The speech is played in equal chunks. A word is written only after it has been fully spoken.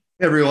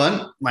Hey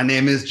everyone, my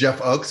name is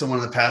Jeff Oakes. I'm one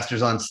of the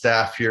pastors on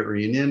staff here at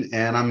Reunion,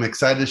 and I'm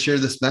excited to share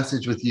this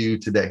message with you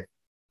today.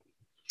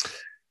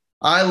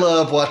 I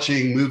love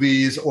watching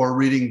movies or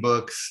reading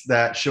books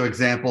that show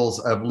examples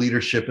of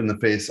leadership in the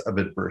face of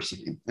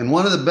adversity. And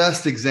one of the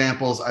best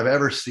examples I've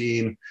ever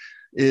seen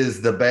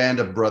is the Band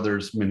of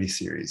Brothers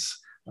miniseries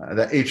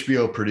that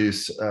HBO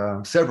produced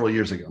several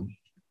years ago.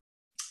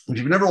 If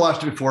you've never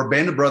watched it before,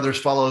 Band of Brothers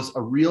follows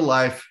a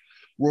real-life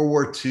World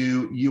War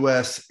II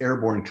U.S.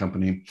 airborne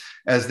company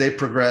as they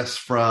progress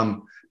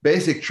from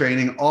basic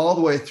training all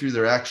the way through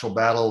their actual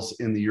battles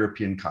in the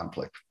European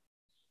conflict.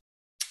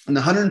 And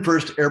the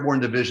 101st Airborne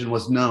Division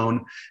was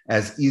known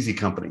as Easy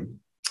Company.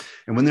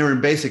 And when they were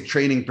in basic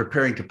training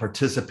preparing to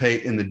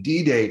participate in the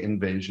D-Day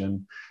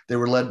invasion, they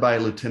were led by a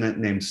lieutenant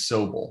named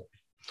Sobel.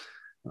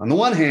 On the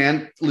one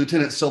hand,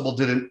 Lieutenant Sobel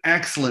did an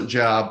excellent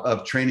job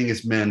of training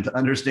his men to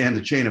understand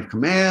the chain of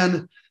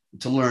command,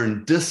 to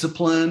learn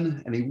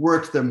discipline, and he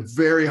worked them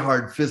very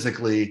hard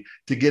physically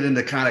to get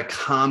into kind of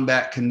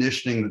combat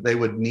conditioning that they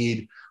would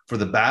need for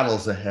the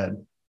battles ahead.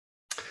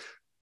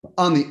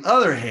 On the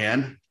other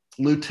hand,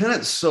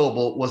 Lieutenant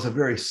Sobel was a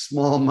very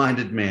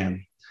small-minded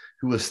man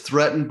who was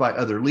threatened by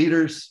other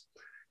leaders.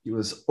 He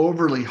was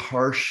overly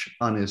harsh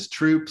on his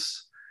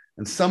troops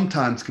and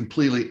sometimes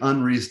completely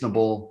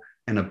unreasonable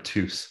and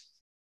obtuse.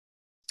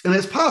 And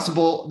it's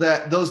possible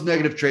that those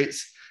negative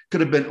traits could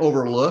have been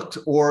overlooked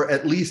or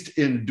at least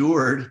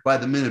endured by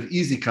the men of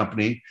Easy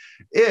Company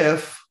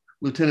if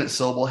Lieutenant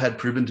Sobel had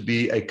proven to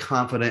be a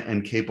confident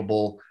and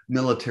capable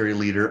military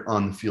leader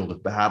on the field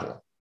of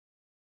battle.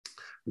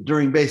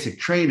 During basic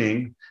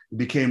training, it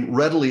became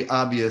readily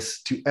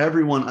obvious to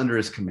everyone under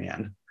his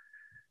command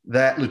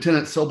that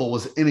Lieutenant Sobel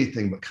was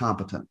anything but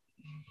competent.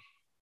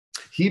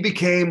 He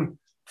became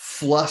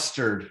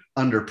flustered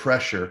under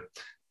pressure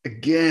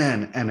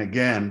again and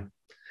again,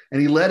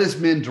 and he led his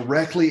men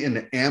directly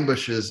into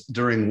ambushes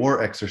during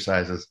war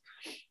exercises.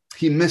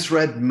 He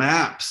misread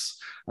maps.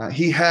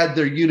 He had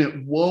their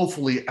unit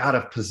woefully out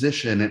of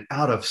position and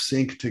out of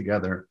sync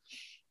together.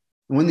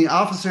 When the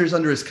officers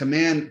under his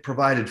command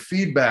provided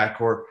feedback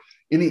or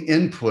any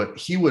input,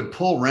 he would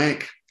pull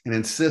rank and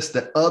insist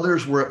that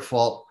others were at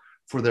fault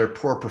for their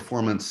poor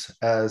performance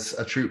as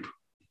a troop.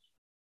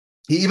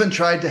 He even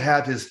tried to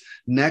have his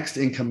next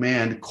in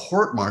command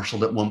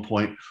court-martialed at one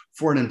point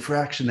for an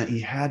infraction that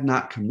he had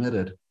not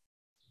committed.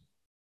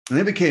 And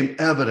it became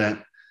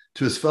evident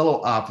to his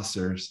fellow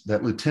officers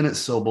that Lieutenant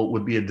Sobel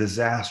would be a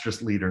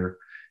disastrous leader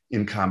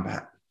in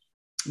combat.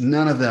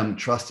 None of them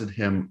trusted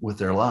him with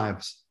their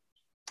lives.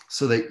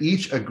 So they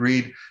each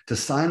agreed to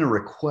sign a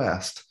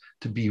request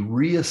to be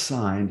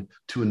reassigned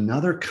to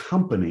another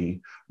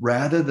company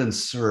rather than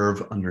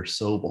serve under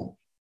Sobel.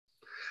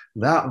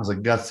 That was a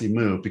gutsy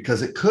move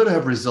because it could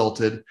have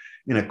resulted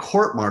in a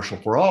court-martial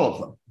for all of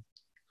them.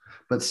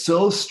 But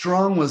so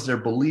strong was their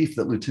belief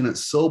that Lieutenant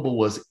Sobel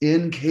was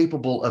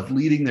incapable of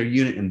leading their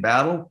unit in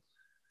battle,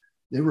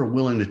 they were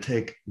willing to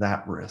take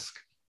that risk.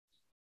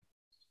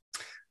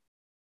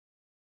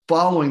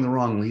 Following the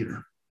wrong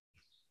leader,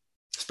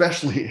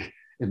 especially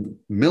in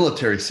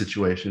military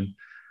situation,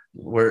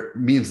 where it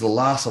means the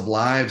loss of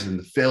lives and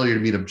the failure to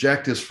meet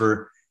objectives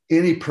for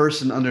any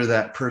person under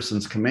that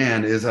person's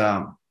command is,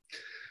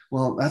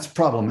 well, that's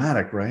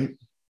problematic, right?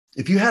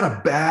 If you had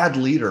a bad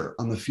leader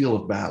on the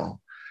field of battle,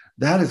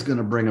 that is going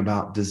to bring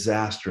about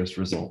disastrous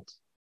results.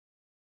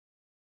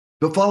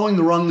 But following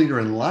the wrong leader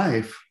in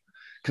life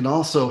can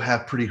also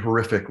have pretty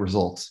horrific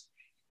results.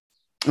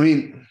 I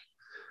mean,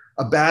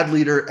 a bad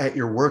leader at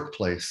your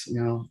workplace,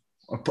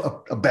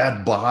 a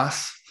bad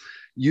boss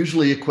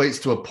usually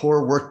equates to a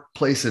poor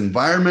workplace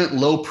environment,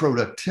 low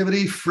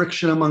productivity,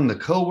 friction among the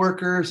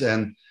coworkers,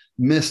 and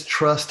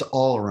mistrust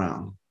all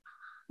around.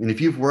 And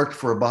if you've worked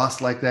for a boss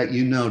like that,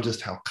 you know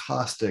just how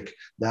caustic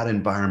that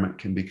environment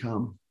can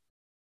become.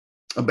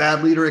 A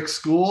bad leader at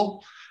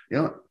school,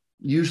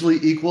 usually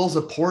equals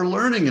a poor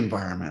learning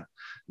environment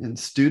and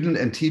student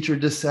and teacher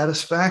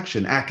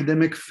dissatisfaction,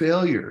 academic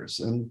failures,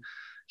 and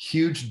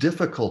huge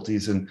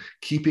difficulties in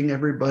keeping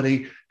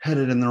everybody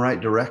headed in the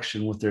right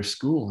direction with their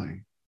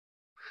schooling.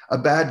 A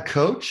bad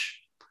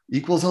coach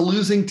equals a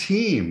losing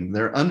team.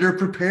 They're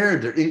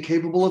underprepared. They're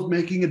incapable of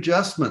making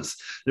adjustments.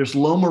 There's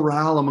low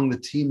morale among the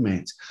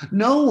teammates.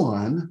 No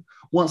one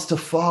wants to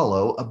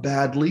follow a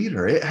bad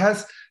leader. It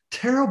has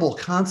terrible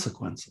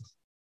consequences,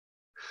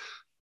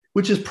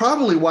 which is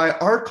probably why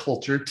our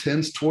culture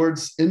tends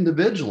towards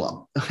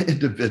individualism.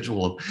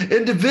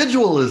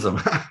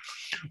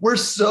 We're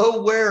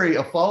so wary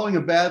of following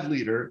a bad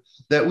leader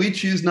that we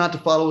choose not to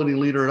follow any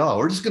leader at all.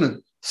 We're just going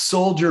to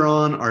soldier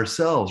on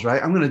ourselves,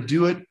 right? I'm going to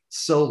do it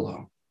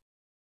solo.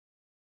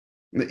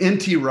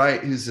 N.T. Wright,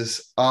 who's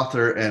this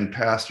author and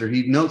pastor,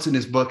 he notes in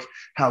his book,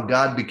 How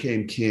God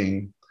Became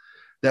King,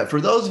 that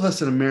for those of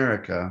us in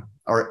America,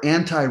 our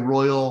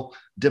anti-royal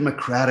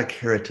democratic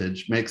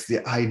heritage makes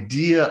the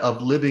idea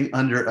of living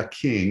under a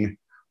king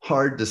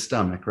hard to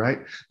stomach,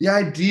 right? The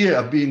idea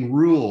of being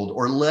ruled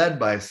or led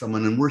by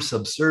someone and we're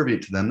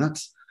subservient to them,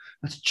 that's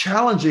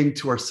challenging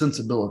to our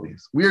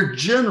sensibilities. We are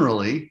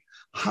generally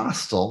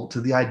hostile to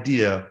the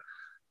idea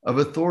of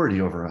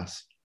authority over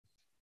us.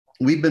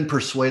 We've been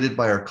persuaded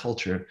by our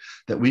culture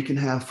that we can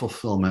have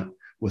fulfillment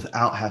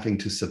without having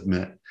to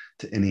submit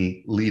to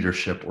any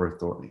leadership or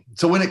authority.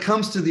 So when it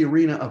comes to the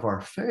arena of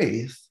our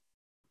faith,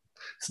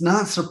 it's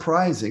not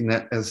surprising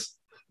that, as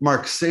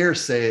Mark Sayre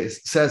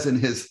says in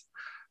his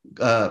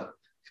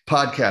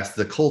podcast,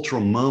 The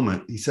Cultural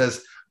Moment, he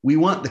says, we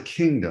want the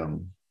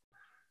kingdom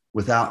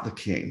without the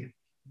king.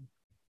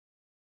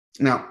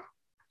 Now,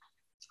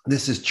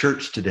 this is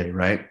church today,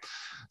 right?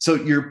 So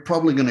you're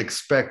probably going to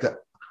expect that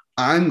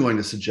I'm going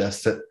to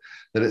suggest that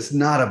it's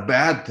not a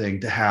bad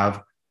thing to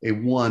have a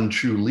one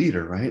true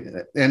leader, right?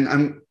 And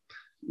I'm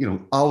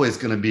always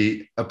going to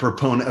be a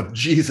proponent of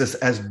Jesus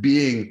as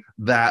being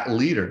that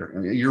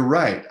leader. You're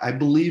right. I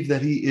believe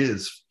that he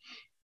is.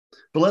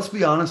 But let's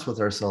be honest with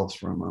ourselves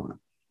for a moment.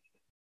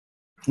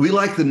 We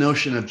like the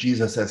notion of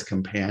Jesus as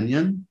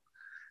companion,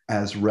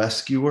 as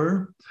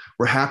rescuer.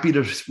 We're happy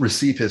to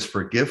receive his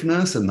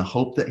forgiveness and the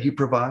hope that he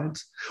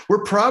provides.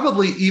 We're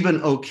probably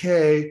even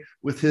okay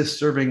with his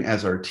serving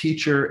as our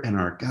teacher and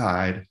our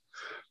guide.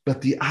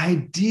 But the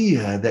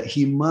idea that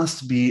he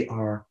must be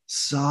our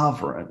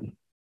sovereign,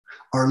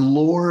 our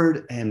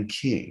Lord and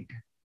King,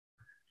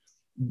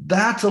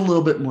 that's a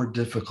little bit more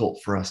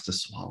difficult for us to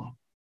swallow.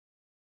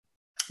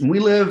 And we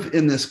live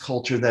in this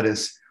culture that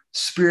is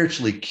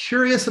spiritually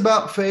curious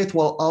about faith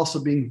while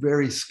also being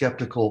very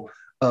skeptical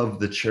of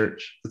the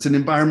church. It's an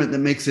environment that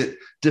makes it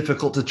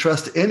difficult to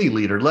trust any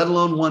leader, let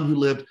alone one who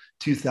lived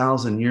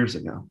 2,000 years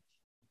ago.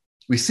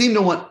 We seem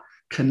to want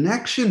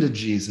connection to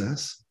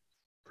Jesus,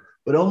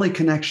 but only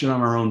connection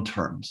on our own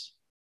terms.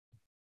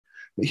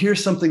 But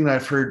here's something that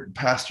I've heard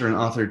pastor and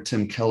author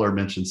Tim Keller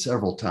mention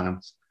several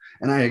times,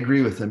 and I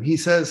agree with him. He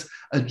says,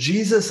 a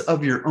Jesus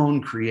of your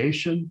own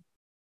creation,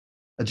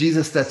 a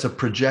Jesus that's a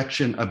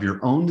projection of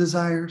your own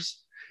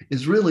desires,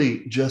 is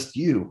really just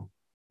you.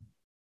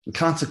 And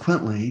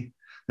consequently,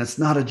 that's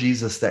not a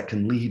Jesus that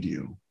can lead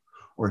you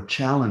or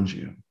challenge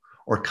you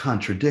or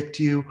contradict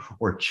you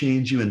or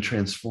change you and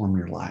transform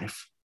your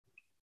life.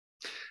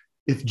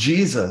 If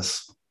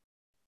Jesus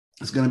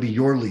is going to be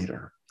your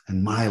leader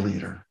and my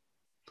leader,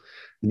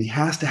 then he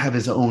has to have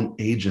his own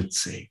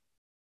agency,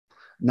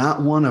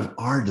 not one of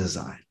our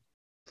design,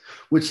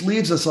 which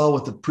leaves us all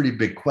with a pretty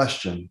big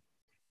question.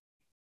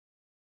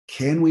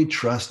 Can we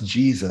trust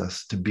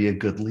Jesus to be a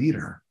good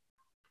leader?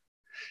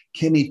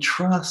 Can we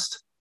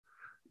trust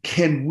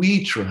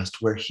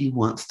where he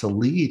wants to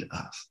lead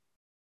us?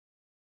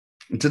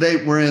 And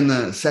today, we're in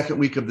the second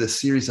week of this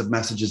series of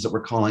messages that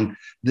we're calling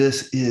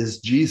This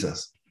is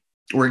Jesus.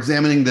 We're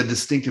examining the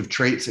distinctive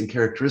traits and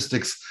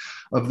characteristics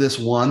of this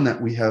one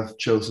that we have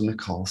chosen to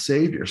call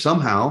Savior.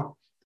 Somehow,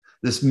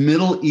 this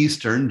Middle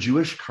Eastern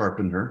Jewish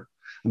carpenter,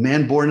 a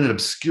man born in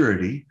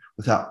obscurity,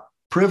 without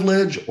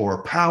privilege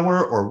or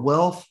power or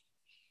wealth,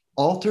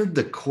 altered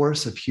the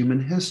course of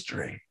human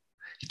history.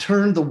 He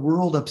turned the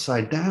world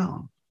upside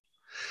down.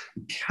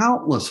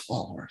 Countless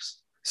followers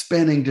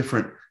spanning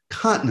different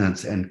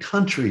continents and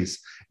countries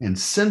and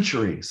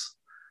centuries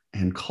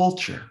and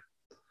culture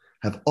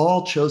have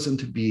all chosen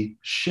to be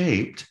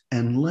shaped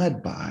and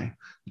led by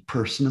the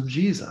person of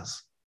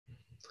Jesus,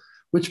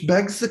 which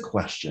begs the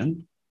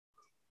question,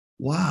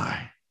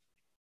 why?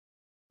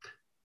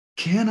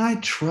 Can I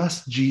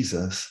trust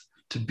Jesus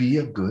to be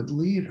a good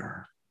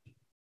leader?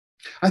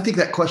 I think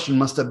that question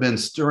must have been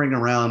stirring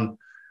around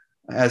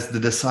as the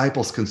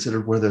disciples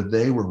considered whether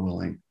they were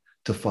willing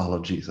to follow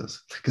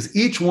Jesus, because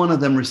each one of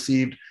them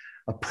received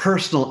a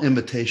personal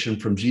invitation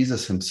from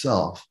Jesus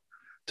himself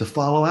to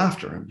follow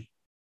after him.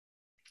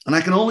 And I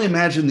can only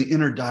imagine the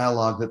inner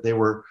dialogue that they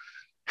were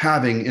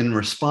having in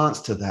response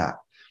to that.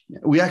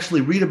 We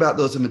actually read about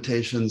those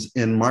invitations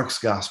in Mark's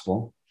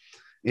gospel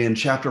in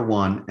chapter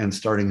 1 and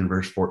starting in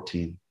verse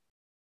 14.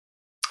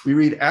 We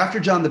read,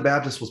 after John the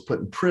Baptist was put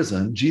in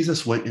prison,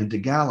 Jesus went into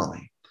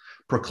Galilee,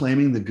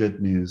 proclaiming the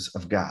good news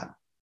of God.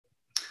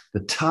 The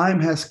time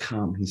has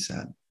come, he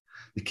said.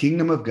 The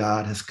kingdom of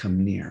God has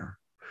come near.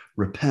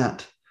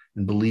 Repent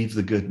and believe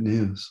the good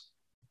news.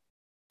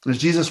 As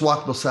Jesus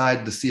walked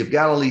beside the Sea of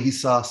Galilee, he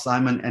saw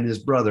Simon and his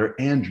brother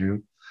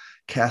Andrew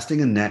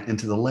casting a net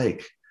into the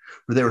lake,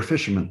 where they were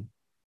fishermen.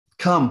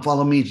 Come,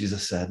 follow me,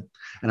 Jesus said,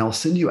 and I will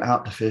send you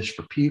out to fish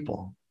for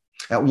people.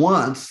 At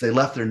once, they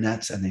left their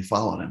nets and they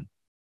followed him.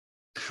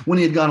 When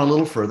he had gone a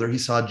little further, he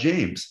saw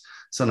James,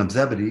 son of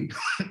Zebedee,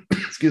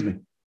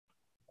 and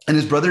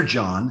his brother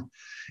John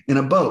in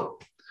a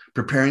boat,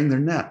 preparing their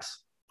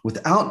nets.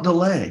 Without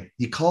delay,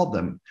 he called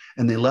them,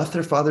 and they left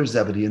their father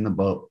Zebedee in the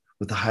boat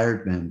with the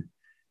hired men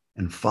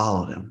and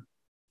followed him.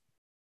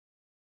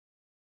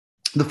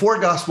 The four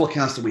gospel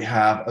accounts that we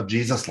have of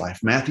Jesus' life,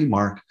 Matthew,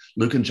 Mark,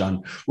 Luke, and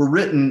John, were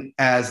written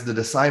as the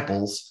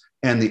disciples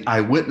and the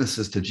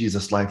eyewitnesses to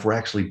Jesus' life were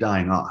actually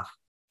dying off.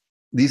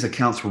 These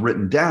accounts were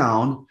written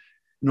down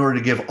in order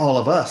to give all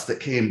of us that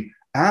came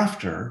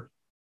after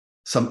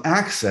some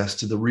access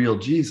to the real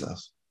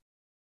Jesus.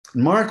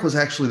 Mark was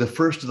actually the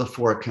first of the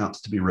four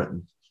accounts to be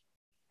written.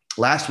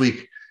 Last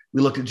week,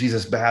 we looked at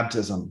Jesus'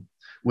 baptism,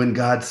 when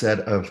God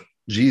said of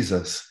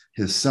Jesus,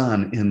 his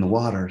son, in the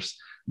waters,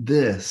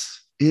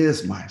 "This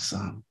is my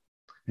Son,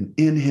 and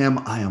in him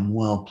I am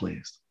well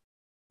pleased.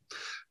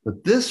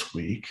 But this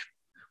week,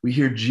 we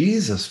hear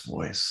Jesus'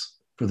 voice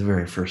for the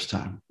very first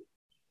time.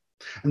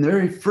 And the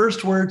very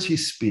first words he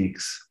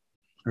speaks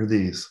are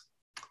these: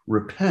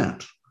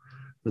 repent,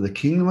 for the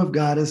kingdom of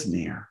God is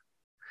near,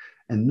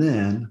 and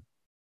then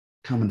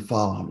come and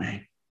follow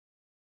me.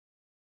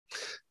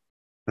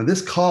 Now,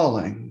 this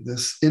calling,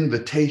 this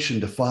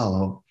invitation to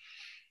follow,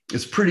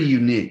 is pretty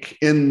unique.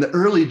 In the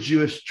early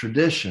Jewish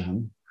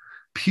tradition,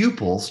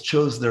 pupils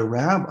chose their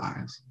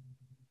rabbis.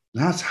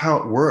 That's how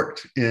it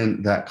worked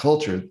in that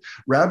culture.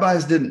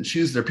 Rabbis didn't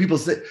choose their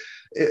pupils.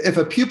 If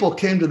a pupil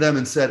came to them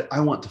and said, I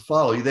want to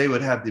follow you, they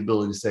would have the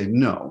ability to say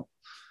no.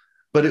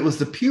 But it was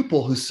the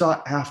pupil who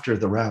sought after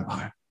the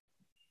rabbi.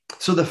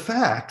 So the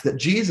fact that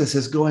Jesus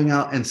is going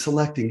out and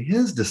selecting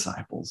his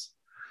disciples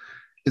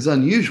is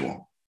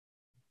unusual.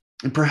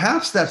 And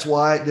perhaps that's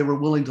why they were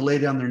willing to lay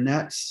down their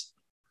nets,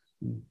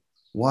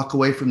 walk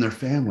away from their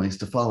families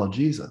to follow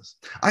Jesus.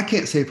 I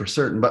can't say for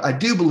certain, but I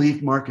do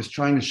believe Mark is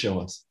trying to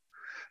show us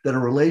that a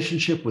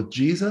relationship with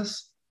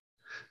Jesus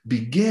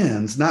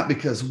begins not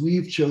because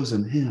we've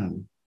chosen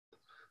him,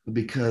 but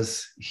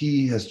because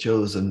he has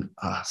chosen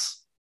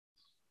us.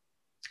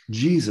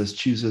 Jesus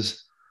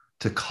chooses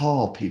to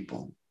call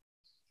people.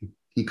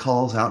 He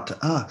calls out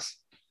to us,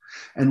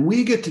 and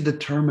we get to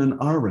determine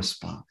our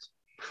response.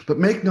 But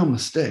make no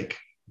mistake,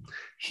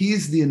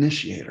 he's the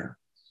initiator.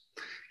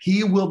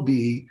 He will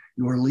be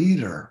your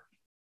leader.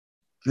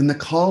 And the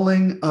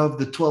calling of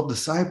the 12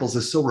 disciples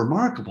is so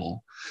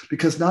remarkable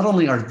because not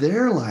only are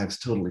their lives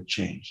totally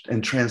changed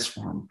and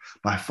transformed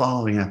by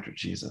following after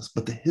Jesus,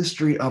 but the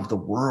history of the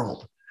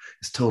world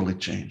is totally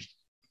changed.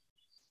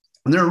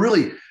 And there are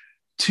really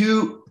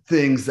two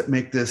things that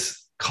make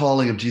this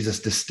calling of Jesus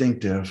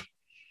distinctive.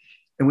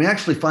 And we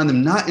actually find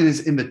them not in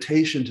his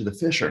invitation to the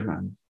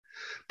fishermen,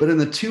 but in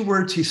the two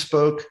words he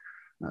spoke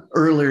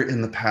earlier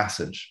in the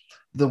passage,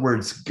 the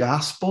words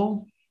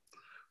gospel,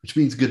 which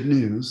means good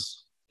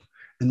news,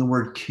 and the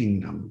word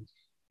kingdom.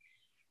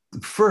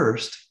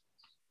 First,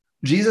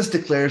 Jesus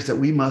declares that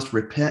we must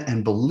repent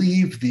and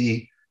believe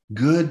the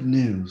good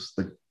news,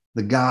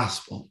 the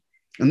gospel.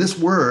 And this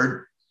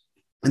word,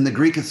 in the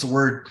Greek, it's the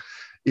word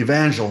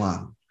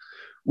evangelon,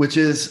 which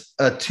is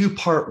a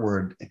two-part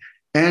word.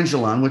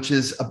 Angelon, which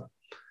is a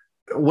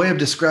way of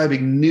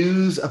describing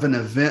news of an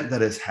event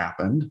that has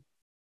happened.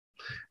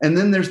 And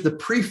then there's the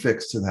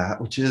prefix to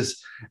that, which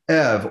is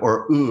ev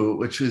or u,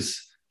 which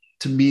is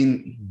to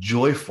mean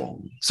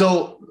joyful.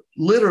 So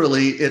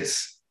literally,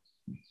 it's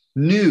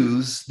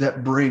news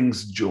that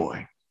brings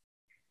joy.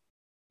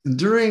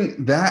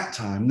 During that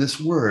time, this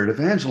word,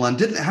 evangelon,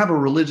 didn't have a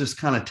religious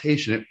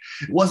connotation.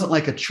 It wasn't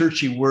like a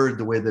churchy word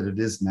the way that it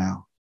is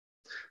now.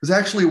 It was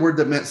actually a word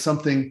that meant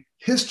something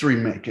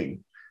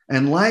history-making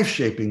and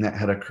life-shaping that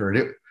had occurred.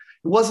 It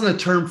wasn't a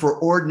term for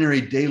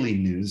ordinary daily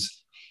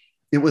news.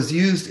 It was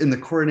used in the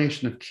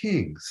coronation of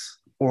kings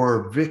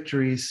or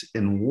victories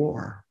in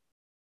war.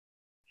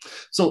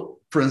 So,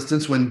 for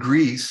instance, when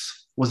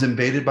Greece was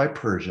invaded by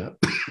Persia,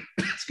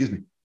 excuse me,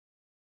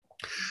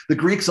 the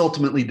Greeks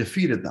ultimately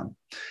defeated them.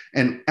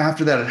 And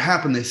after that had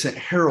happened, they sent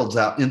heralds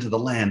out into the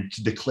land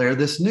to declare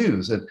this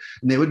news. And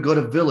they would go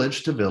to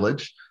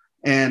village,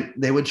 and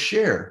they would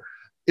share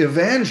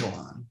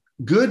evangelon,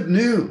 good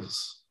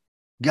news,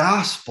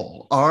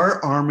 gospel.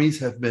 Our armies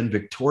have been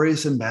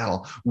victorious in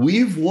battle.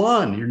 We've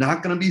won. You're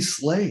not going to be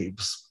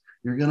slaves.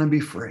 You're going to be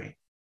free.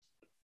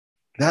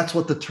 That's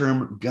what the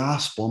term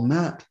gospel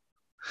meant.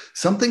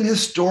 Something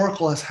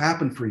historical has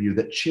happened for you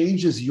that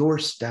changes your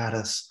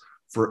status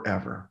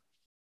forever.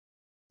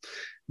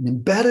 And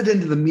embedded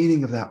into the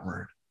meaning of that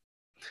word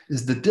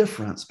is the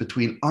difference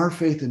between our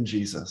faith in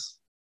Jesus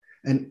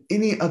and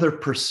any other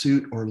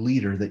pursuit or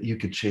leader that you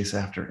could chase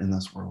after in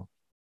this world.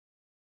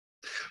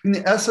 I mean,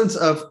 the essence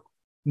of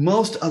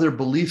most other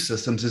belief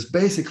systems is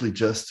basically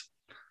just,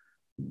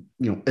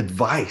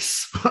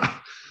 advice.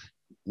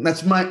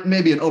 That's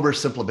maybe an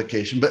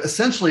oversimplification, but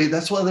essentially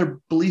that's what other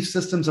belief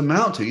systems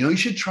amount to. You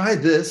should try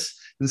this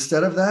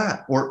instead of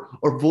that, or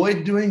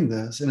avoid doing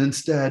this and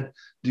instead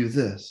do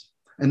this.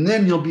 And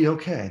then you'll be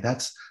okay.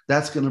 That's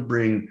going to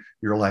bring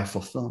your life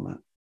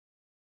fulfillment.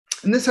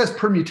 And this has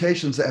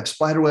permutations that have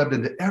spiderwebbed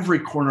into every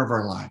corner of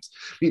our lives.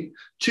 I mean,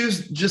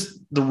 choose just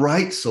the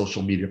right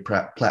social media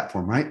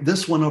platform, right?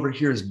 This one over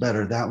here is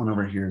better. That one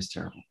over here is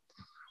terrible.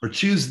 Or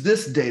choose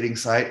this dating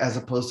site as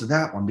opposed to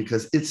that one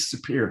because it's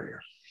superior.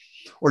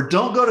 Or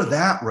don't go to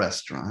that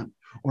restaurant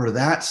or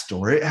that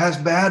store. It has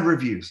bad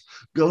reviews.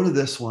 Go to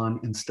this one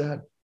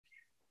instead.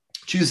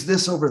 Choose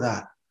this over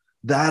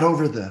that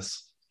over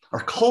this.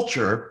 Our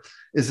culture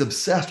is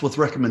obsessed with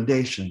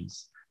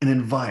recommendations and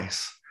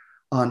advice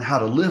on how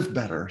to live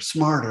better,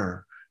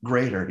 smarter,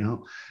 greater.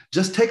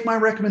 Just take my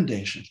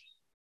recommendation.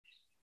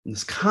 And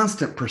this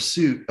constant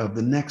pursuit of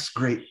the next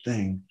great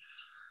thing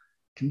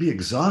can be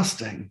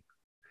exhausting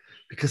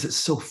because it's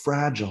so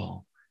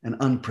fragile and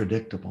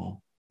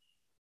unpredictable.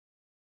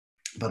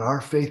 But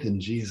our faith in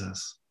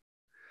Jesus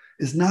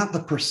is not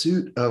the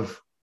pursuit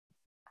of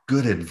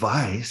good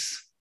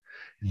advice.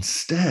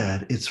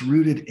 Instead, it's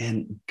rooted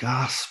in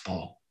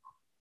gospel.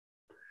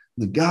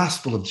 The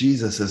gospel of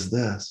Jesus is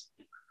this: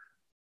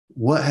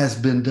 what has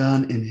been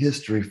done in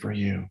history for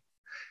you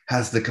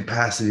has the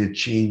capacity to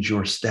change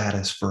your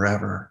status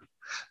forever.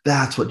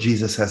 That's what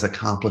Jesus has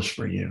accomplished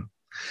for you.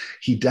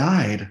 He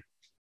died.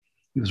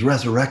 He was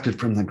resurrected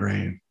from the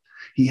grave.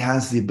 He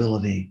has the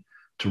ability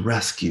to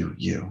rescue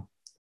you.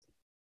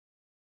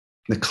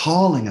 The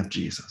calling of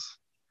Jesus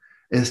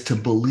is to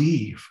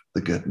believe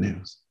the good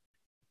news.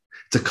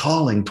 It's a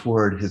calling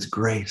toward his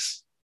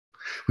grace,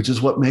 which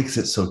is what makes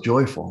it so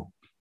joyful.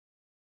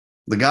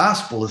 The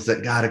gospel is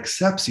that God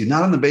accepts you,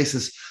 not on the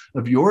basis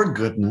of your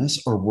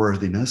goodness or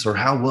worthiness or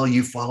how well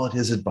you followed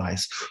his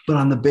advice, but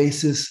on the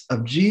basis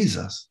of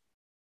Jesus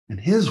and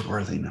his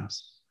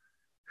worthiness.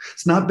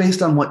 It's not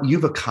based on what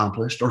you've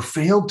accomplished or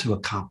failed to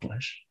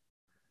accomplish.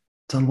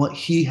 It's on what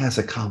he has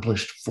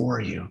accomplished for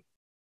you.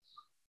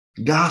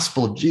 The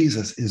gospel of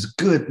Jesus is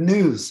good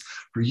news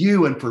for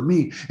you and for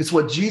me. It's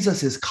what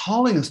Jesus is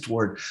calling us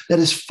toward that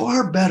is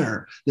far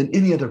better than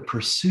any other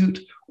pursuit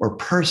or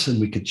person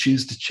we could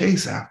choose to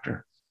chase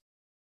after.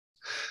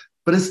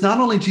 But it's not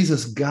only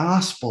Jesus'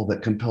 gospel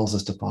that compels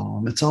us to follow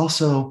him, it's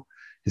also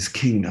his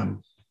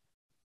kingdom.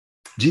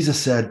 Jesus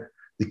said,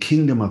 the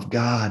kingdom of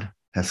God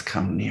has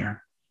come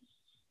near.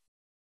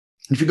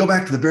 If you go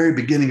back to the very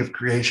beginning of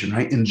creation,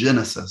 right, in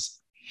Genesis,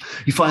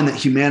 you find that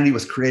humanity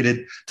was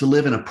created to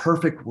live in a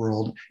perfect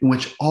world in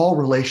which all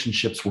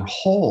relationships were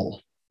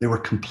whole. They were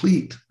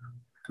complete,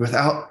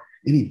 without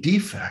any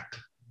defect.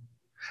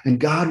 And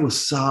God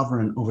was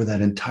sovereign over that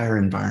entire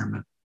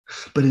environment.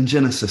 But in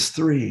Genesis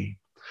 3,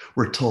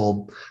 we're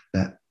told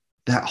that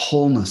that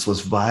wholeness was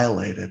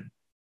violated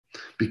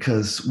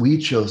because we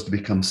chose to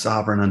become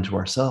sovereign unto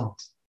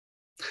ourselves.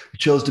 We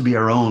chose to be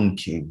our own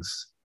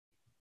kings.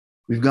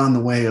 We've gone the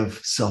way of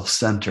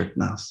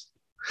self-centeredness.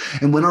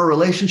 And when our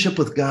relationship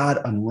with God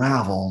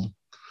unraveled,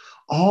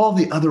 all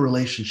the other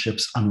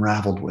relationships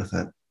unraveled with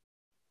it.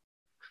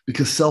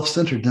 Because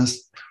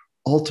self-centeredness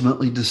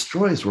ultimately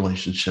destroys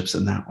relationships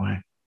in that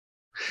way.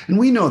 And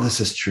we know this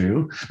is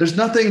true. There's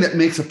nothing that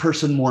makes a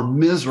person more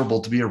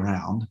miserable to be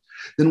around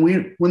than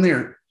when they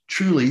are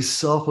truly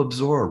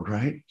self-absorbed,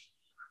 right?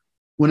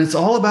 When it's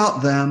all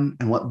about them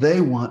and what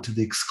they want to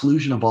the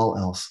exclusion of all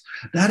else,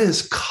 that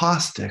is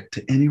caustic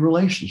to any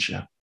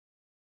relationship.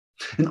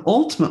 And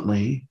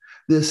ultimately,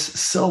 this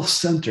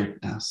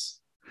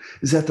self-centeredness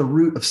is at the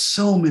root of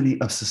so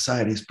many of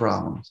society's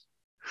problems.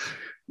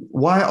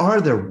 Why are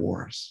there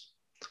wars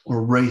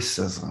or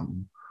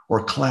racism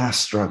or class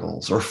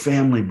struggles or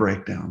family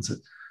breakdowns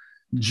that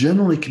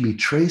generally can be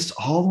traced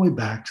all the way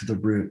back to the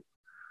root: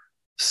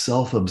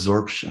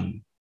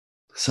 self-absorption,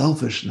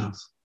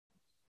 selfishness?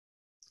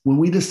 When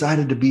we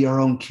decided to be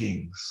our own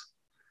kings,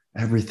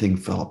 everything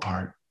fell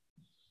apart.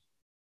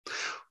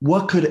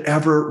 What could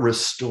ever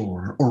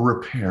restore or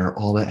repair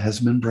all that has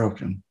been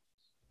broken?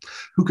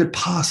 Who could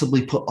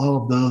possibly put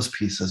all of those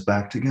pieces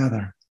back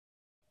together?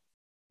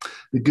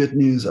 The good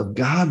news of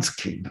God's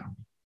kingdom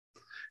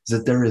is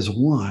that there is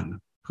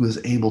one who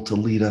is able to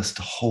lead us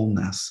to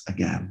wholeness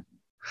again.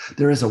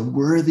 There is a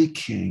worthy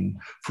king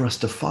for us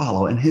to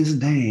follow, and his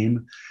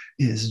name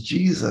is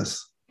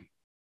Jesus.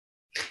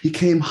 He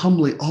came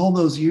humbly all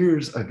those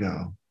years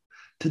ago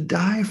to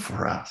die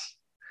for us,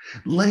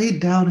 laid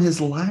down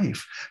his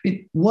life. I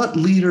mean, what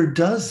leader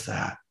does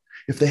that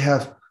if they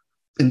have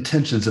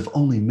intentions of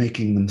only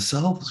making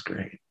themselves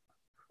great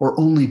or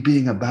only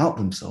being about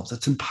themselves?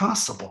 That's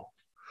impossible.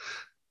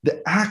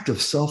 The act of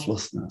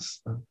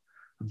selflessness, of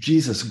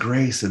Jesus'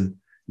 grace and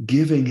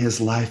giving his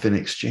life in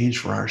exchange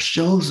for ours,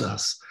 shows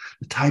us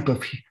the type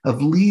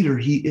of leader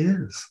he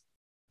is.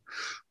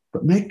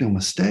 But make no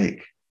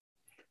mistake,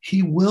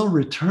 he will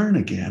return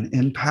again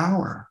in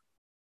power.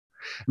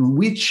 And when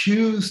we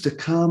choose to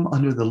come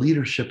under the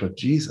leadership of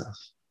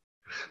Jesus,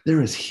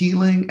 there is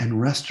healing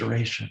and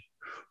restoration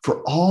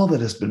for all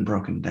that has been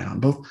broken down,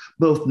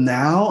 both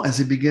now as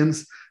he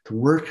begins to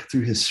work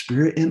through his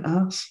Spirit in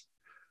us,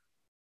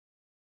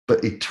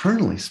 but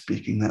eternally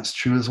speaking, that's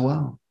true as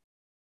well.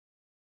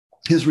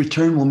 His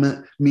return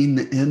will mean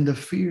the end of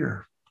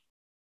fear,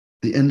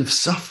 the end of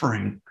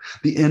suffering,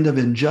 the end of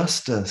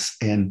injustice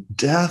and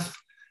death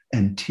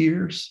and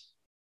tears.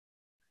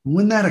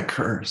 When that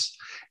occurs,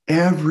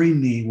 every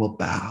knee will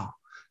bow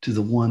to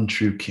the one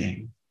true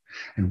King,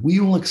 and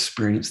we will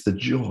experience the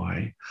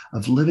joy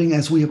of living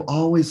as we have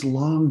always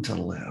longed to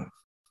live,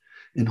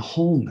 in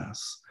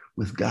wholeness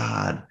with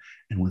God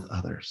and with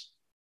others.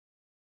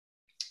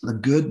 The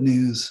good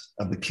news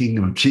of the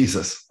kingdom of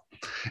Jesus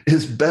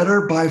is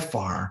better by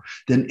far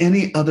than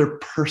any other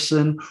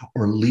person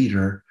or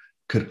leader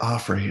could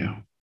offer you.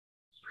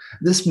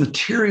 This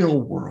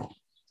material world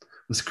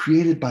was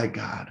created by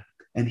God,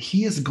 and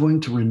he is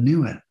going to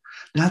renew it.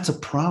 That's a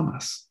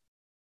promise.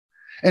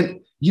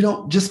 And you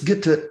don't just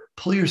get to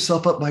pull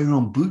yourself up by your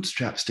own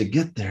bootstraps to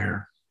get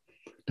there.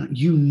 No,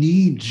 you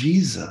need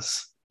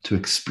Jesus to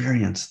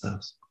experience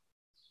this.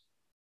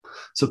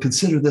 So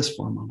consider this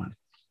for a moment.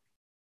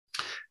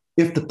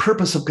 If the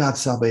purpose of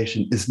God's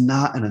salvation is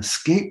not an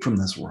escape from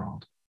this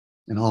world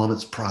and all of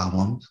its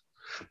problems,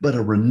 but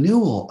a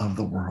renewal of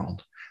the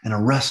world and a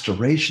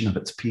restoration of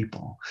its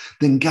people,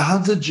 then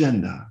God's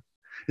agenda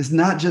is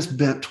not just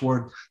bent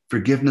toward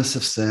forgiveness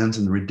of sins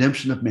and the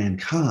redemption of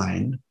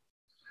mankind.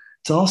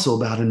 It's also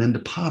about an end to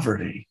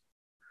poverty,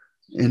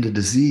 into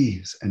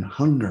disease and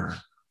hunger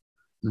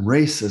and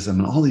racism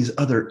and all these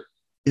other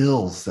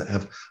ills that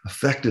have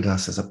affected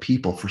us as a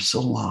people for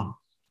so long.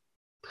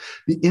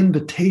 The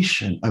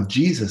invitation of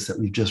Jesus that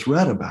we've just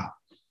read about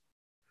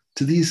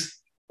to these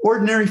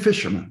ordinary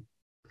fishermen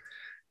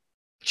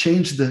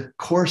changed the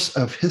course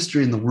of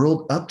history in the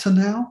world up to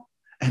now,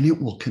 and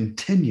it will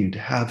continue to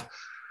have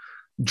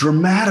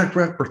dramatic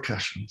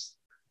repercussions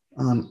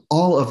on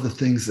all of the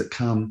things that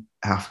come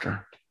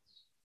after.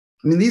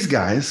 I mean, these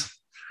guys,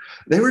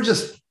 they were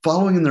just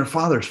following in their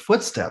father's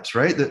footsteps,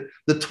 right?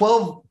 The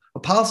 12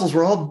 apostles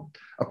were all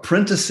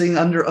apprenticing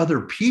under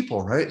other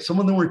people, right? Some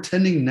of them were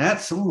tending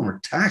nets, some of them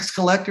were tax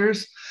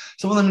collectors,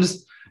 some of them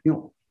just,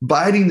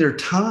 biding their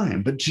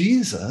time. But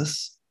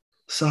Jesus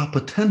saw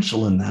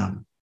potential in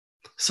them,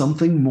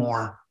 something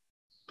more.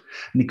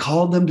 And he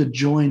called them to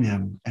join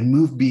him and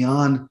move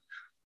beyond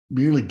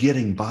merely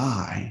getting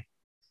by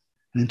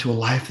and into a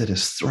life that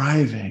is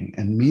thriving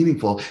and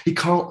meaningful. He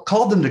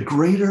called them to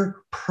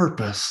greater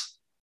purpose.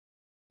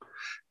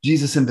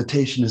 Jesus'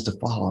 invitation is to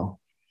follow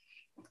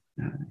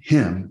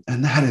him,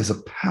 and that is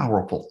a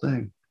powerful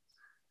thing.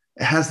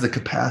 It has the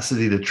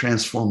capacity to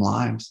transform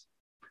lives.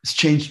 It's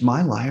changed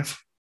my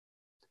life.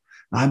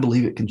 And I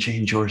believe it can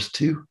change yours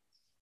too.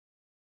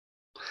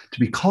 To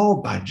be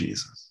called by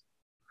Jesus,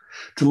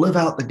 to live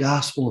out the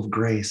gospel of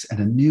grace and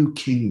a new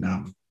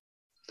kingdom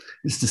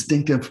is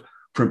distinctive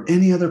from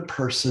any other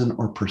person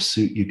or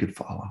pursuit you could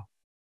follow.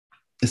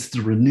 It's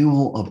the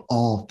renewal of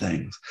all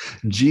things.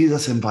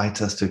 Jesus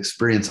invites us to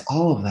experience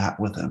all of that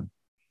with him.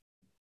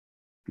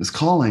 His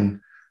calling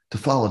to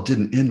follow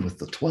didn't end with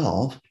the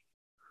 12.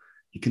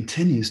 He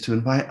continues to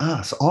invite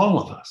us, all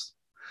of us,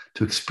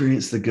 to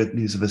experience the good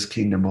news of his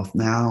kingdom both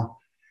now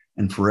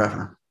and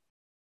forever.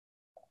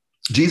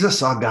 Jesus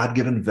saw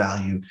God-given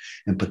value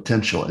and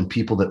potential in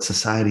people that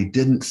society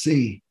didn't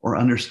see or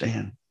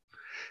understand.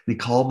 And he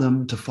called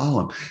them to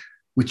follow him,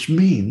 which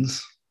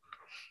means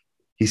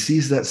he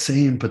sees that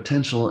same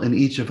potential in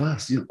each of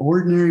us. An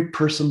ordinary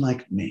person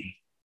like me,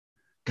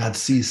 God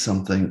sees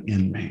something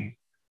in me.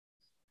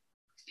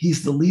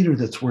 He's the leader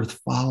that's worth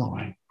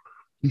following.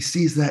 He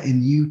sees that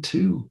in you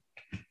too.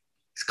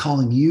 He's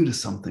calling you to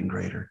something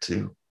greater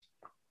too.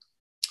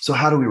 So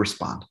how do we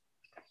respond?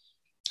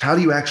 How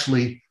do you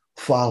actually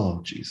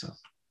follow Jesus?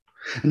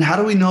 And how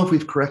do we know if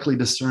we've correctly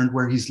discerned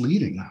where he's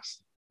leading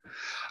us?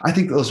 I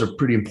think those are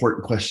pretty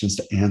important questions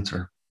to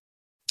answer.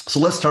 So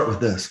let's start with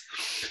this.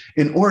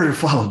 In order to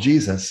follow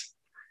Jesus,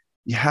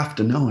 you have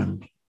to know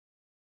him.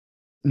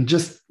 And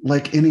just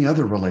like any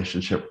other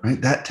relationship,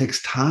 right? That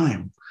takes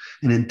time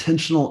and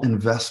intentional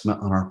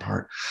investment on our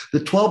part. The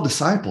 12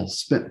 disciples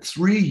spent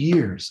 3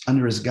 years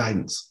under his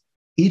guidance,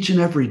 each and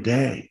every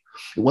day.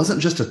 It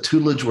wasn't just a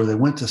tutelage where they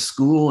went to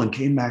school and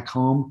came back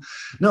home.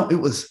 No, it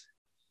was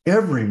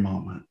every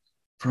moment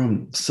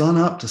from sun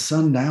up to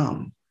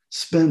sundown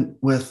spent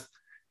with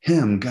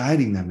him,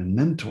 guiding them and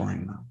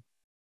mentoring them.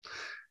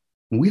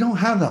 We don't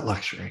have that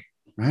luxury,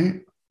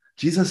 right?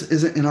 Jesus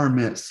isn't in our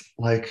midst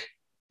like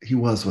he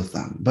was with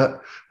them,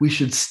 but we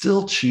should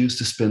still choose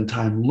to spend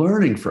time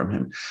learning from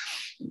him.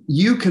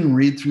 You can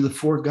read through the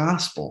 4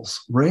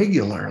 Gospels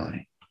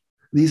regularly.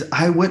 These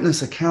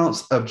eyewitness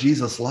accounts of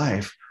Jesus'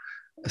 life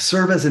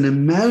serve as an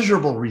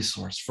immeasurable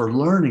resource for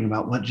learning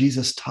about what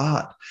Jesus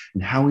taught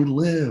and how he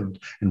lived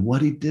and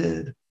what he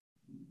did.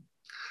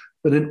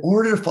 But in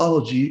order to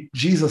follow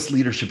Jesus'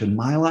 leadership in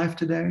my life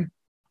today,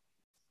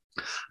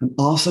 I'm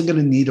also going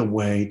to need a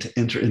way to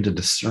enter into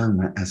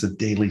discernment as a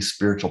daily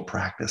spiritual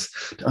practice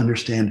to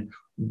understand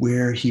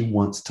where he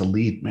wants to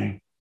lead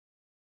me.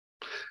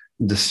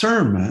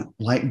 Discernment,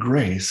 like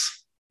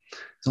grace,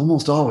 is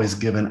almost always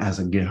given as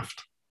a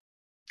gift.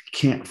 You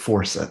can't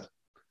force it.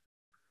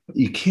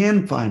 You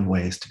can find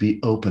ways to be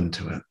open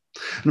to it.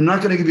 And I'm not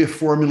going to give you a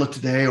formula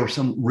today or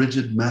some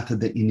rigid method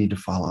that you need to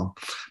follow.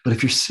 But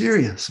if you're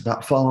serious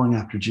about following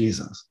after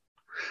Jesus,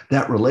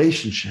 that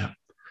relationship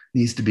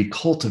needs to be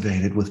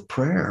cultivated with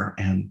prayer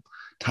and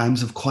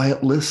times of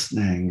quiet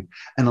listening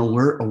and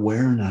alert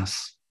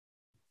awareness.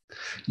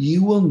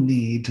 You will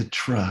need to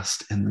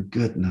trust in the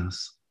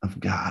goodness of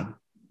God.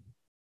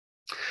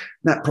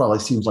 That probably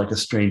seems like a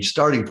strange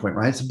starting point,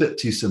 right? It's a bit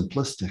too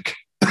simplistic.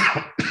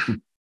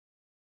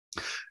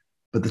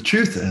 But the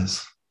truth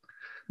is,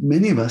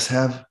 many of us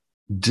have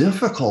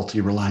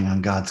difficulty relying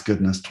on God's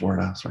goodness toward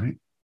us, right?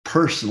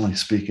 Personally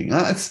speaking.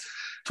 It's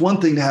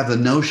one thing to have the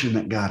notion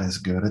that God is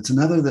good. It's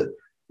another that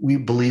we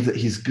believe that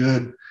he's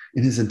good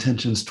in his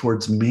intentions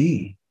towards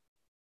me.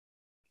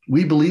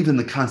 We believe in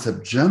the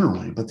concept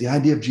generally, but the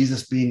idea of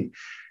Jesus being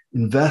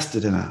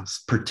invested in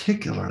us,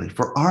 particularly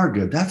for our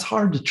good, that's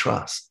hard to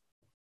trust.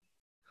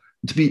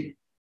 To be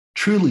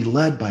truly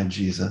led by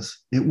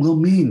Jesus, it will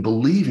mean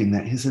believing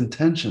that his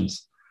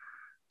intentions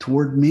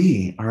toward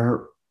me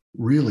are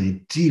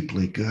really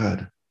deeply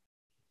good.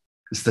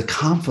 It's the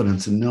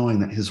confidence in knowing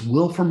that his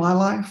will for my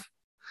life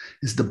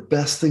is the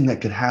best thing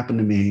that could happen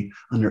to me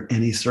under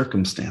any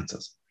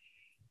circumstances.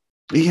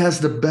 He has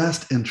the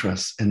best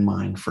interests in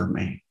mind for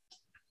me.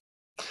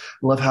 I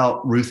love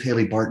how Ruth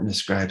Haley Barton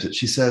describes it.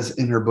 She says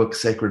in her book,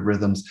 Sacred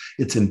Rhythms,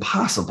 it's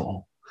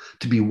impossible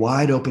to be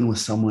wide open with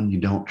someone you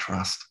don't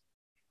trust,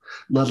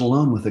 let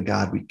alone with a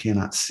God we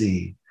cannot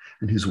see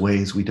and whose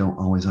ways we don't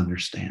always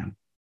understand.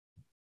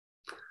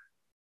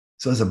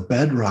 So as a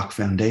bedrock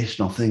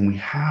foundational thing, we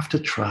have to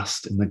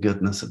trust in the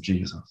goodness of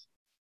Jesus.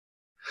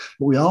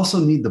 But we also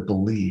need the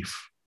belief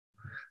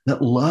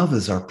that love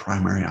is our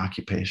primary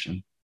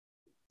occupation.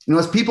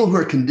 As people who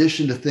are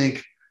conditioned to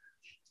think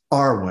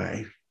our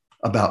way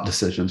about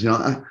decisions,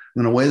 I'm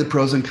going to weigh the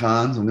pros and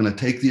cons, I'm going to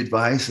take the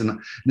advice, and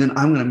then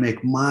I'm going to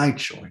make my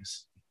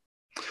choice.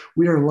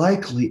 We are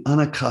likely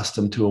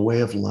unaccustomed to a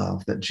way of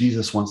love that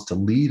Jesus wants to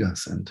lead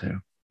us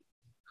into.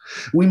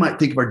 We might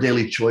think of our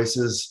daily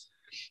choices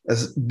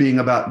as being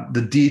about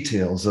the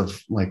details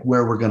of like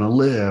where we're going to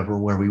live or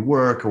where we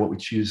work or what we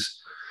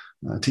choose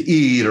to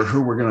eat or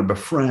who we're going to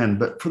befriend.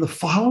 But for the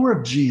follower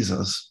of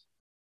Jesus,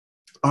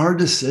 our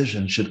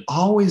decision should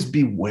always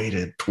be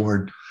weighted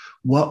toward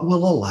what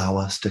will allow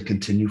us to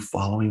continue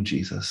following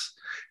Jesus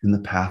in the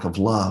path of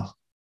love.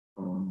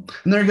 And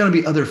there are going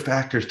to be other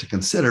factors to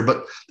consider,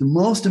 but the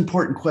most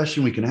important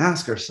question we can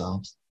ask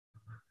ourselves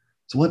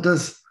is, what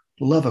does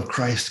the love of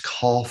Christ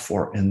call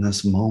for in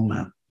this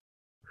moment?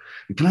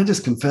 And can I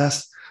just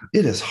confess,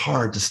 it is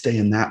hard to stay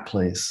in that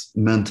place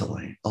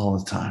mentally all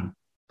the time.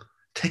 It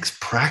takes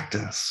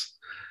practice,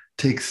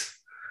 it takes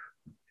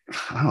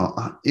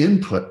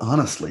input,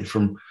 honestly,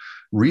 from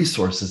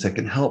resources that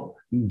can help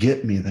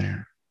get me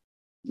there.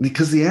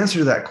 Because the answer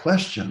to that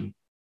question,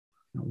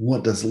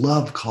 what does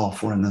love call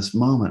for in this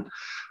moment,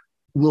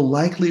 will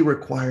likely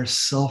require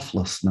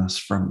selflessness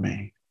from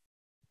me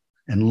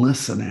and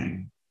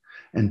listening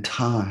and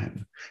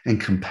time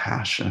and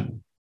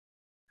compassion.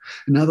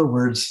 In other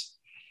words,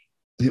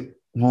 it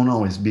won't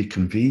always be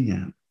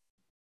convenient.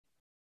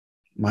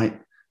 It might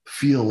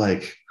feel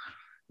like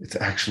it's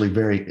actually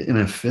very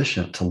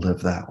inefficient to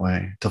live that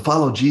way. To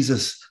follow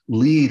Jesus'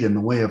 lead in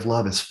the way of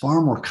love is far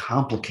more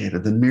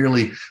complicated than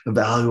merely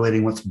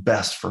evaluating what's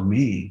best for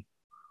me.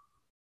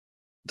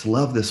 To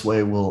love this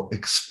way will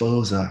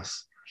expose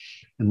us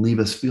and leave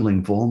us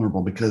feeling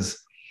vulnerable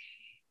because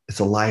it's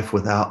a life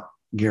without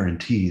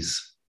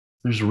guarantees.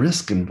 There's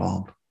risk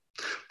involved.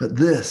 But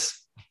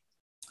this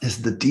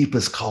is the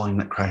deepest calling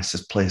that Christ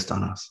has placed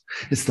on us.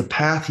 It's the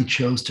path he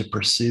chose to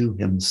pursue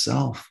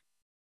himself,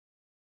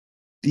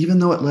 even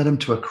though it led him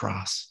to a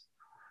cross,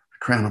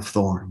 a crown of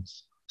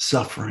thorns,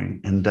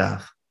 suffering, and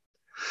death.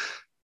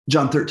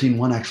 John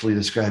 13:1 actually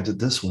describes it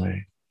this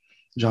way.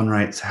 John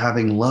writes,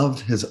 having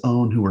loved his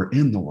own who were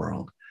in the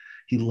world,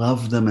 he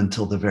loved them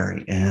until the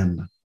very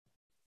end.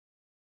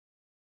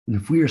 And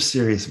if we are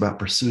serious about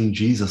pursuing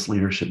Jesus'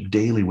 leadership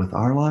daily with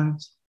our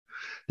lives,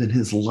 then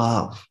his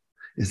love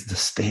is the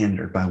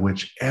standard by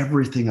which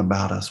everything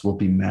about us will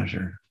be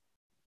measured.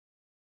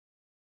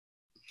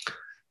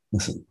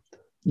 Listen,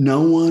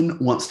 no one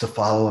wants to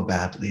follow a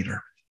bad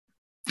leader.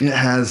 It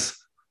has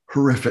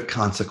horrific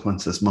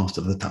consequences most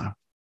of the time.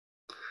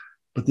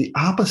 But the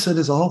opposite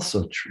is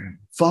also true.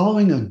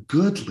 Following a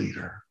good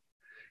leader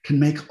can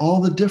make all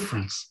the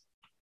difference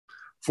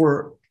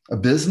for a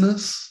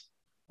business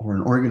or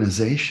an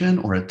organization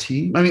or a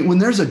team. I mean, when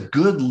there's a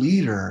good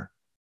leader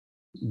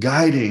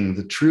guiding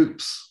the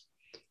troops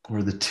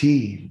or the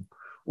team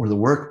or the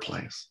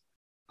workplace,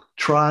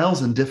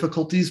 trials and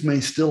difficulties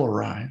may still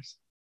arise,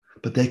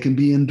 but they can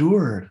be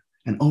endured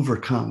and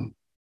overcome.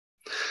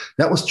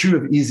 That was true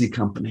of Easy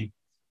Company.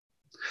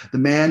 The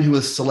man who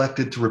was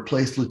selected to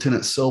replace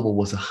Lieutenant Sobel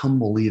was a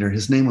humble leader.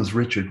 His name was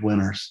Richard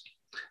Winters.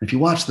 If you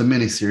watch the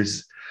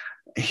miniseries,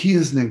 he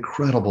is an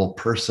incredible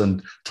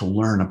person to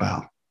learn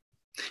about.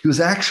 He was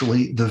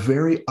actually the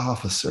very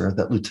officer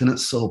that Lieutenant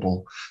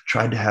Sobel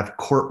tried to have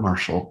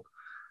court-martialed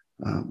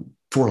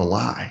for a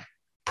lie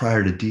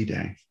prior to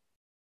D-Day.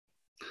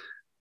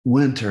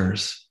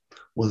 Winters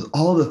was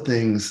all the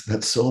things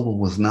that Sobel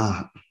was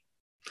not.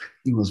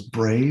 He was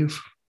brave.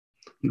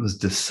 He was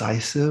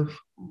decisive.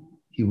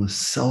 He was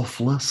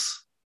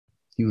selfless.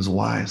 He was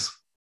wise.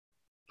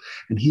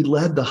 And he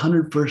led the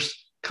 101st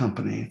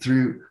Company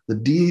through the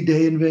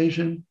D-Day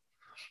invasion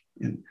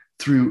and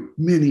through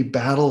many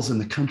battles in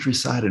the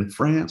countryside in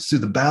France, through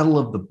the Battle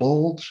of the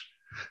Bulge,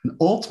 and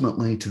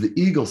ultimately to the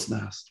Eagle's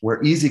Nest,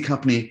 where Easy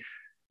Company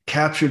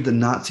captured the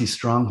Nazi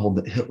stronghold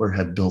that Hitler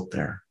had built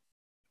there.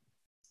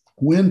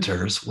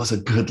 Winters was a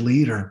good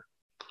leader,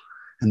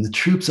 and the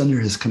troops under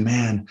his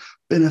command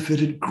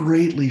benefited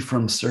greatly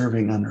from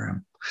serving under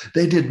him.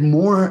 They did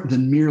more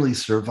than merely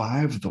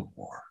survive the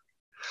war.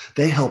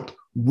 They helped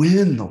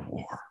win the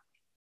war.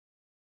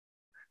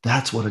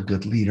 That's what a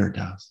good leader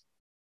does.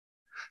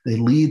 They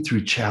lead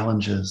through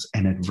challenges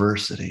and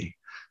adversity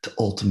to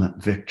ultimate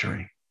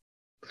victory.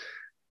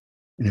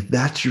 And if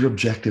that's your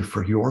objective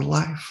for your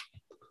life,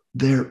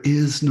 there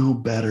is no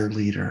better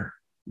leader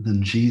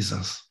than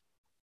Jesus.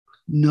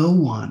 No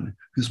one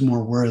who's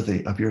more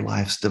worthy of your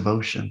life's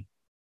devotion.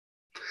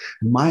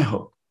 My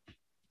hope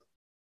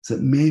is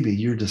that maybe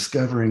you're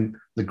discovering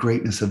the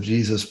greatness of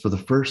Jesus for the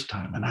first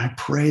time. And I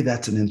pray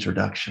that's an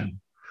introduction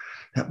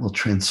that will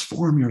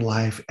transform your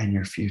life and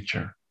your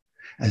future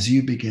as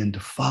you begin to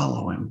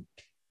follow him.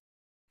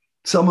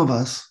 Some of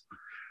us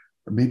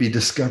are maybe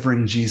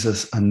discovering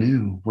Jesus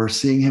anew. We're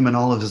seeing him in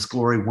all of his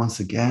glory once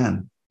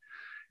again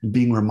and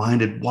being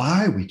reminded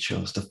why we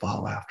chose to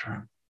follow after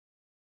him.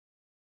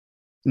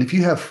 And if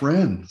you have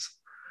friends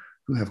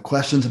who have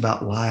questions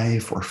about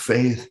life or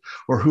faith,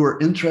 or who are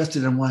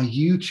interested in why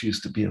you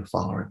choose to be a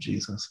follower of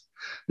Jesus,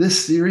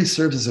 this series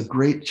serves as a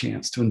great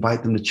chance to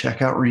invite them to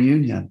check out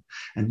Reunion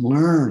and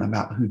learn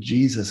about who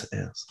Jesus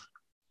is.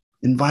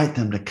 Invite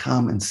them to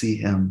come and see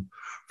him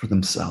for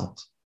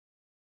themselves.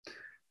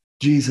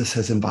 Jesus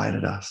has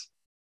invited us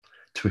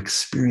to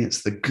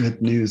experience the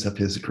good news of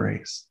his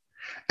grace,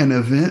 an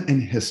event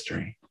in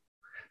history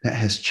that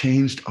has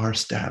changed our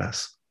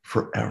status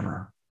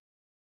forever.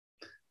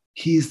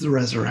 He's the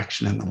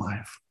resurrection and the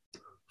life.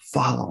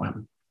 Follow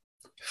him.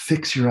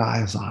 Fix your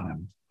eyes on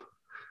him.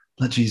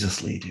 Let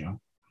Jesus lead you.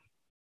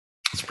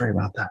 Let's pray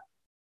about that.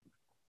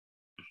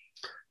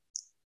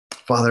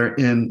 Father,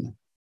 in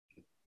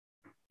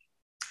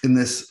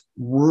this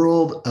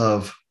world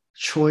of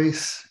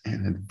choice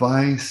and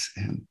advice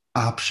and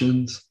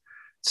options,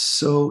 it's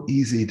so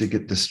easy to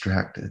get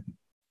distracted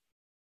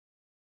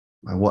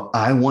by what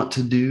I want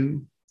to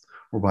do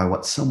or by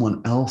what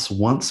someone else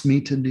wants me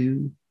to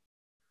do.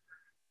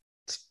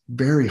 It's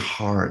very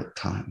hard at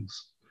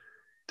times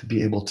to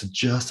be able to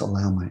just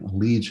allow my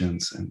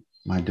allegiance and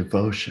my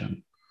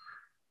devotion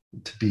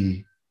to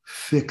be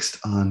fixed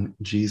on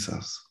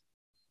Jesus,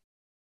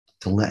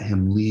 to let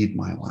him lead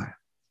my life.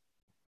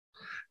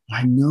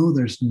 I know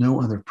there's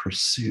no other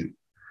pursuit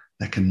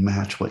that can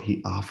match what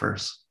he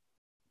offers.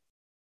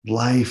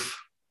 Life,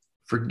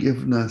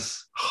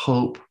 forgiveness,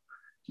 hope,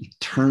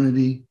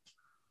 eternity.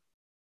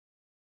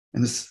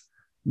 And it's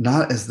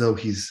not as though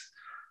he's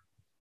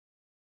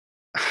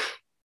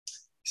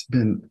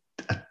been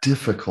a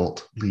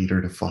difficult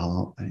leader to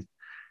follow.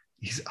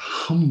 He's a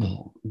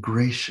humble,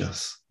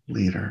 gracious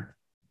leader.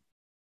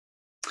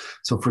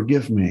 So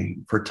forgive me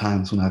for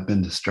times when I've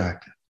been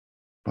distracted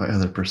by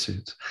other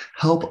pursuits.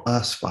 Help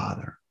us,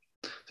 Father,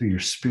 through your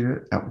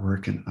Spirit at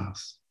work in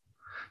us,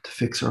 to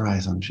fix our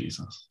eyes on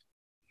Jesus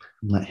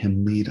and let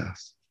him lead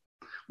us.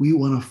 We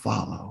want to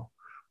follow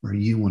where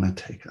you want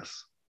to take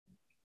us.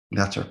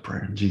 That's our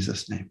prayer in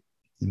Jesus' name.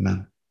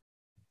 Amen.